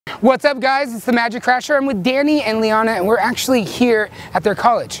What's up, guys? It's the Magic Crasher. I'm with Danny and Liana, and we're actually here at their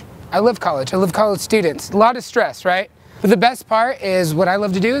college. I love college. I love college students. A lot of stress, right? But the best part is what I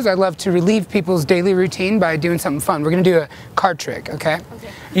love to do is I love to relieve people's daily routine by doing something fun. We're gonna do a card trick, okay? Okay.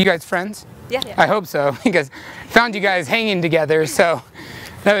 You guys friends? Yeah. I hope so, because I found you guys hanging together, so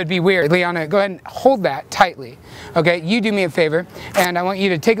that would be weird. Liana, go ahead and hold that tightly. Okay, you do me a favor, and I want you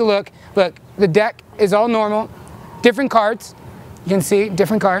to take a look. Look, the deck is all normal. Different cards. You can see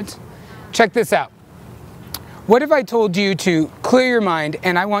different cards. Check this out. What if I told you to clear your mind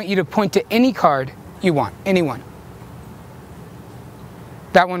and I want you to point to any card you want, anyone?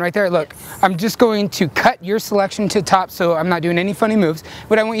 That one right there, look. I'm just going to cut your selection to top, so I'm not doing any funny moves.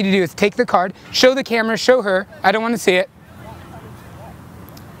 What I want you to do is take the card, show the camera, show her. I don't want to see it.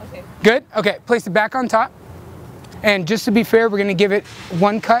 Okay. Good? Okay, place it back on top. And just to be fair, we're gonna give it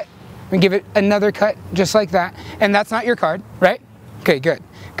one cut and give it another cut, just like that. And that's not your card, right? Okay, good,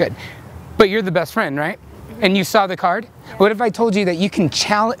 good. But you're the best friend, right? Mm-hmm. And you saw the card? Yeah. What if I told you that you can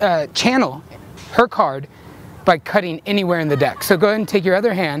channel her card by cutting anywhere in the deck? So go ahead and take your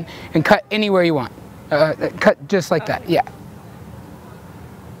other hand and cut anywhere you want. Cut just like that, yeah.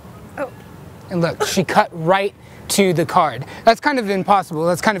 Oh. And look, she cut right to the card. That's kind of impossible,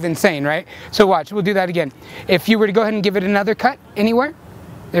 that's kind of insane, right? So watch, we'll do that again. If you were to go ahead and give it another cut anywhere,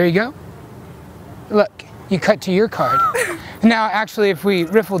 there you go. Look, you cut to your card. Now, actually, if we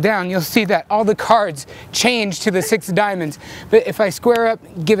riffle down, you'll see that all the cards change to the 6 of diamonds. But if I square up,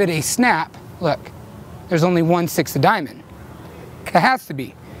 give it a snap, look, there's only one 6 of diamond. It has to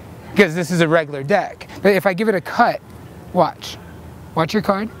be, because this is a regular deck. But if I give it a cut, watch. Watch your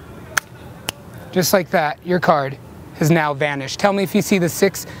card. Just like that, your card has now vanished. Tell me if you see the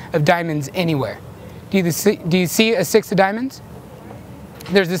 6 of diamonds anywhere. Do you see a 6 of diamonds?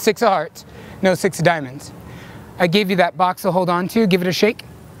 There's a 6 of hearts, no 6 of diamonds. I gave you that box to hold on to. Give it a shake.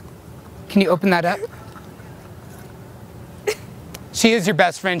 Can you open that up? She is your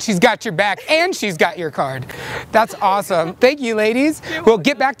best friend. She's got your back and she's got your card. That's awesome. Thank you, ladies. Well,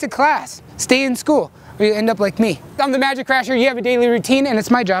 get back to class. Stay in school or you end up like me. I'm the Magic Crasher. You have a daily routine and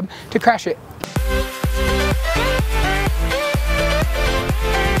it's my job to crash it.